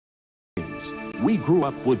We grew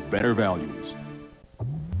up with better values.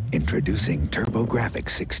 Introducing Graphix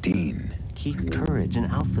 16. Keep courage in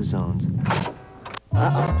alpha zones.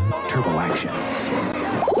 Turbo action.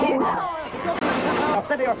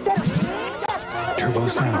 Turbo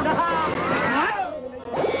sound.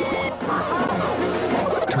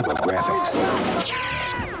 Turbo graphics.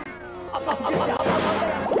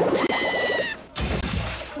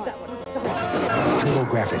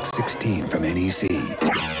 Graphix 16 from NEC.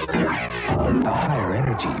 A higher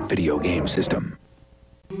energy video game system.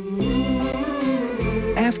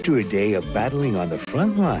 After a day of battling on the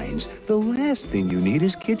front lines, the last thing you need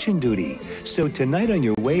is kitchen duty. So tonight on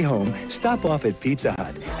your way home, stop off at Pizza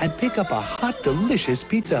Hut and pick up a hot, delicious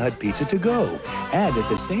Pizza Hut pizza to go. And at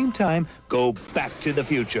the same time, go back to the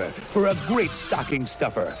future for a great stocking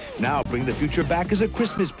stuffer. Now bring the future back as a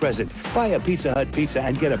Christmas present. Buy a Pizza Hut pizza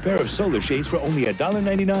and get a pair of solar shades for only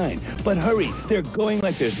 $1.99. But hurry, they're going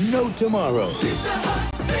like there's no tomorrow. Pizza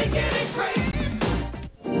Hut, making it great.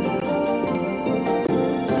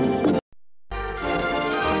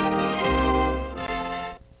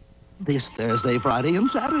 This Thursday, Friday, and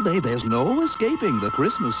Saturday, there's no escaping the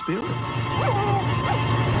Christmas spirit.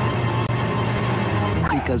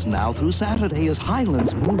 Because now through Saturday is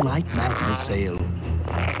Highland's Moonlight Madness sale.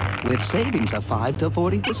 With savings of 5 to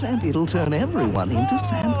 40%, it'll turn everyone into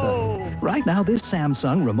Santa. Right now, this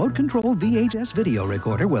Samsung remote-controlled VHS video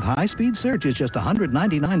recorder with high-speed search is just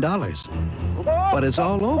 $199. But it's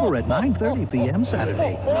all over at 9:30 p.m.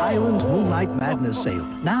 Saturday. Highland's Moonlight Madness sale,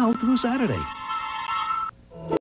 now through Saturday.